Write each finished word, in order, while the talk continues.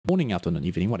Morning, afternoon,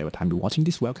 evening, whatever time you're watching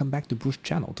this, welcome back to Bruce's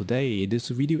channel. Today, this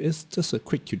video is just a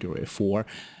quick tutorial for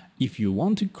if you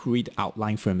want to create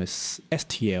outline from a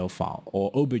STL file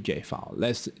or OBJ file.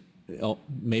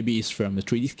 Maybe it's from a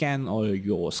 3D scan or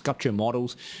your sculpture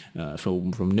models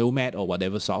from Nomad or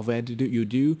whatever software you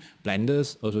do.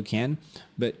 Blenders also can,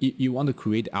 but you want to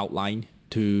create outline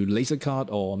to laser cut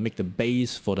or make the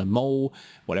base for the mold,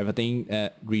 whatever thing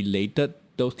related.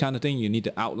 Those kind of things, you need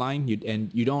to outline,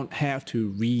 and you don't have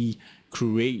to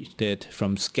recreate it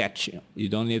from sketch. You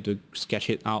don't need to sketch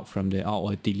it out from the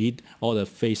or delete all the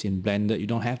face in Blender. You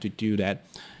don't have to do that.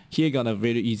 Here got a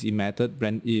very easy method.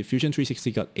 Fusion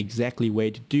 360 got exactly way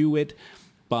to do it.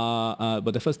 But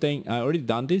the first thing, I already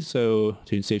done this, so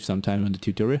to save some time on the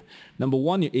tutorial. Number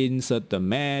one, you insert the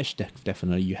mesh.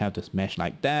 Definitely you have this mesh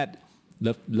like that.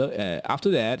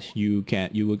 After that, you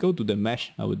will go to the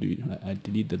mesh. I will do it. I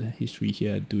deleted the history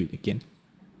here. Do it again.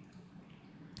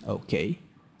 Okay,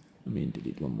 let me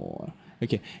delete one more.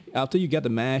 Okay, after you get the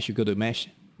mesh, you go to mesh,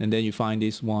 and then you find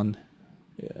this one,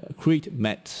 create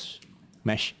mesh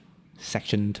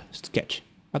section sketch.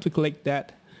 After click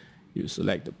that, you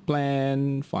select the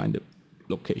plan, find the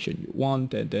location you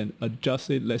want, and then adjust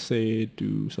it. Let's say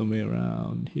to somewhere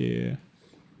around here.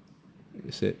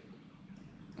 Is it?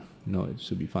 No, it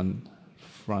should be front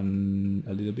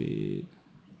a little bit.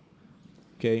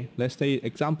 Okay, let's say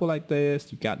example like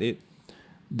this. You got it.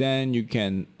 Then you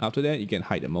can, after that, you can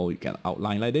hide the mold. You can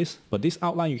outline like this. But this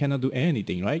outline you cannot do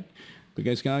anything, right?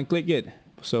 Because you cannot click it.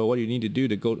 So what you need to do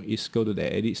go to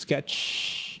the edit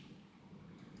sketch.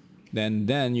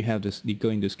 Then you have this. You go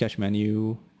into sketch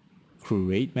menu,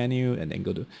 create menu, and then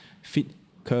go to fit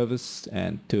curves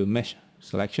and to mesh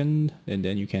selection. And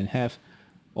then you can have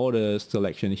all the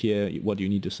selection here. What you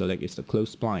need to select is the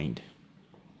close blind.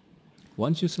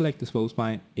 Once you select the close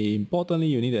blind, importantly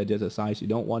you need to adjust the size. You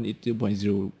don't want it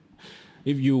 0.0.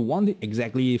 If you want it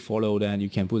exactly follow, then you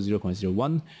can put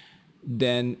 0.01.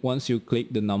 Then once you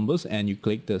click the numbers and you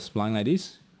click the spline like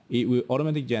this, it will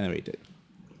automatically generate it.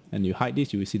 And you hide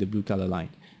this, you will see the blue color line,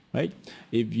 right?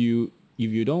 If you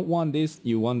don't want this,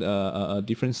 you want a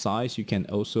different size, you can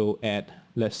also add,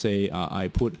 let's say I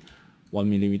put 1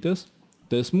 millimeters.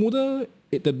 The smoother,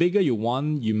 the bigger you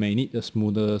want, you may need a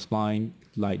smoother spline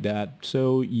like that.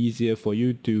 So easier for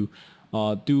you to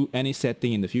do any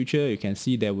setting in the future. You can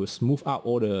see that will smooth out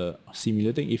all the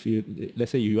similar thing. If you,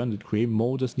 let's say you want to create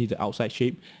mold, just need the outside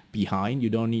shape behind. You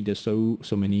don't need the so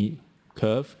many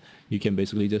curve. You can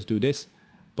basically just do this.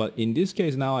 But in this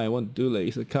case now, I want to do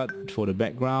laser cut for the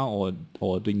background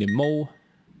or doing the mold.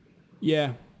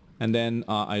 Yeah, and then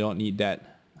I don't need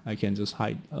that. I can just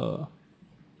hide.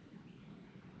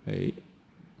 Hey,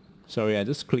 sorry, I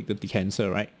just clicked the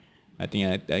cancel, right? I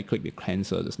think I clicked the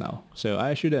cancel just now, so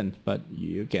I shouldn't, but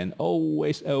you can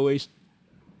always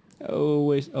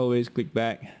click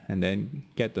back and then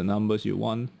get the numbers you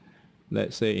want.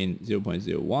 Let's say in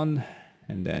 0.01,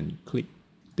 and then click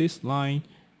this line.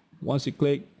 Once you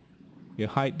click, you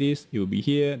hide this, it will be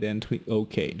here, then click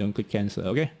OK. Don't click cancel.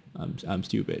 Okay, I'm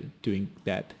stupid doing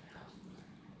that.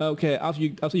 Okay,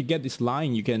 after you get this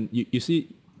line, you see.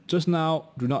 Just now,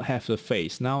 do not have the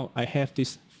face. Now I have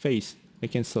this face. I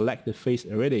can select the face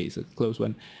already. It's a close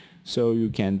one. So you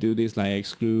can do this like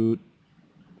exclude.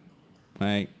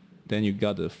 Right. Then you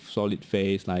got the solid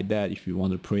face like that. If you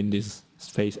want to print this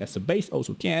face as a base,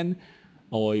 also can.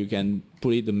 Or you can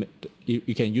put it.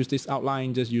 You can use this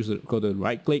outline. Just go to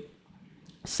right click,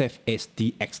 save as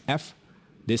DXF.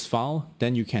 This file.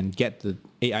 Then you can get the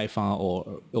AI file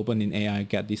or open in AI.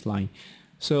 Get this line.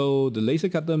 So the laser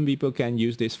cutter people can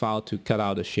use this file to cut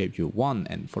out the shape you want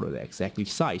and follow the exactly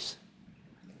size.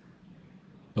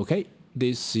 Okay,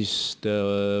 this is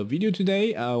the video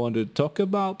today I want to talk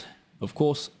about. Of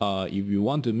course, if you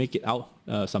want to make it out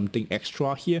something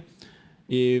extra here,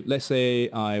 if let's say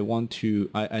I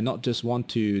not just want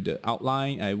to the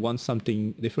outline, I want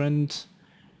something different.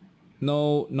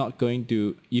 No, not going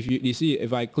to. If you see,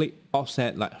 if I click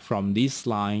offset like from this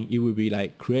line, it will be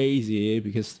like crazy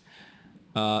because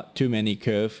too many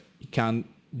curve,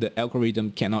 the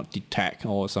algorithm cannot detect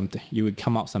or something. You will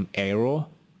come out some error,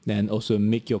 then also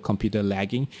make your computer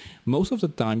lagging. Most of the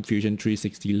time Fusion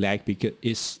 360 lag because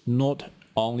it's not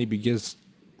only because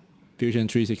Fusion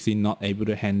 360 not able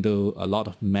to handle a lot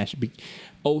of mesh.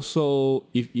 Also,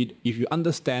 if you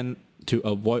understand to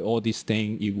avoid all these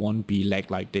things, it won't be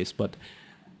lag like this. But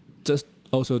just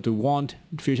also to warn,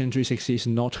 Fusion 360 is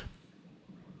not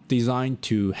designed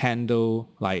to handle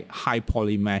like high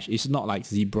poly mesh. It's not like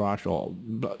ZBrush or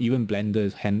even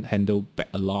Blender handle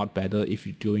a lot better if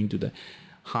you're going to the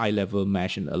high level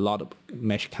mesh and a lot of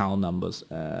mesh count numbers.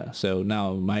 So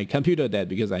now my computer dead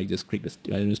because I just clicked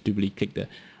I just stupidly clicked the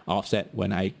offset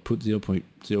when I put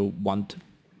 0.01.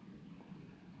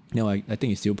 No, I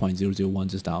think it's 0.001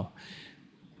 just now.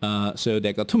 So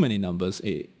they got too many numbers,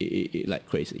 it like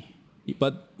crazy.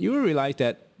 But you will realize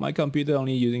that my computer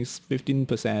only using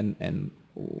 15% and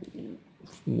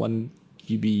 1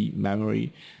 GB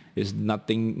memory is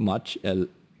nothing much.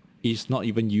 It's not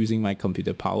even using my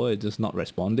computer power, it's just not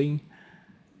responding.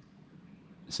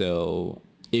 So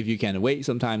if you can wait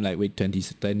some time, like wait 20,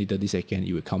 30 seconds,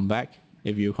 it will come back.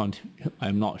 If you can't,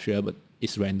 I'm not sure, but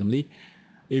it's randomly.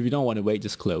 If you don't want to wait,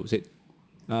 just close it.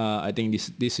 I think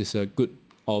this is a good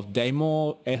of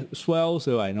demo as well,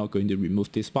 so I'm not going to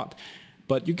remove this part.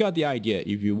 But you got the idea.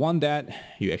 If you want that,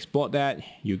 you export that,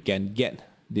 you can get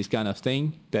this kind of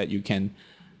thing that you can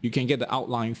get the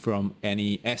outline from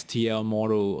any STL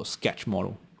model or sketch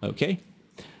model. Okay,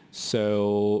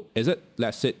 so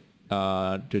that's it.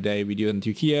 Today video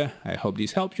until here. I hope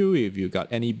this helped you. If you got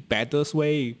any better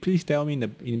way, please tell me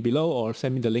in below or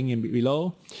send me the link in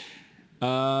below.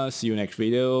 See you next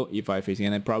video. If I'm facing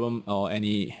any problem or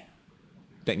any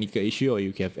technical issue, or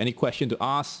you have any question to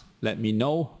ask, let me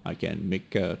know. I can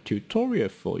make a tutorial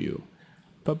for you.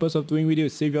 Purpose of doing videos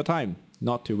is save your time,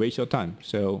 not to waste your time.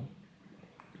 So,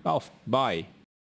 bye.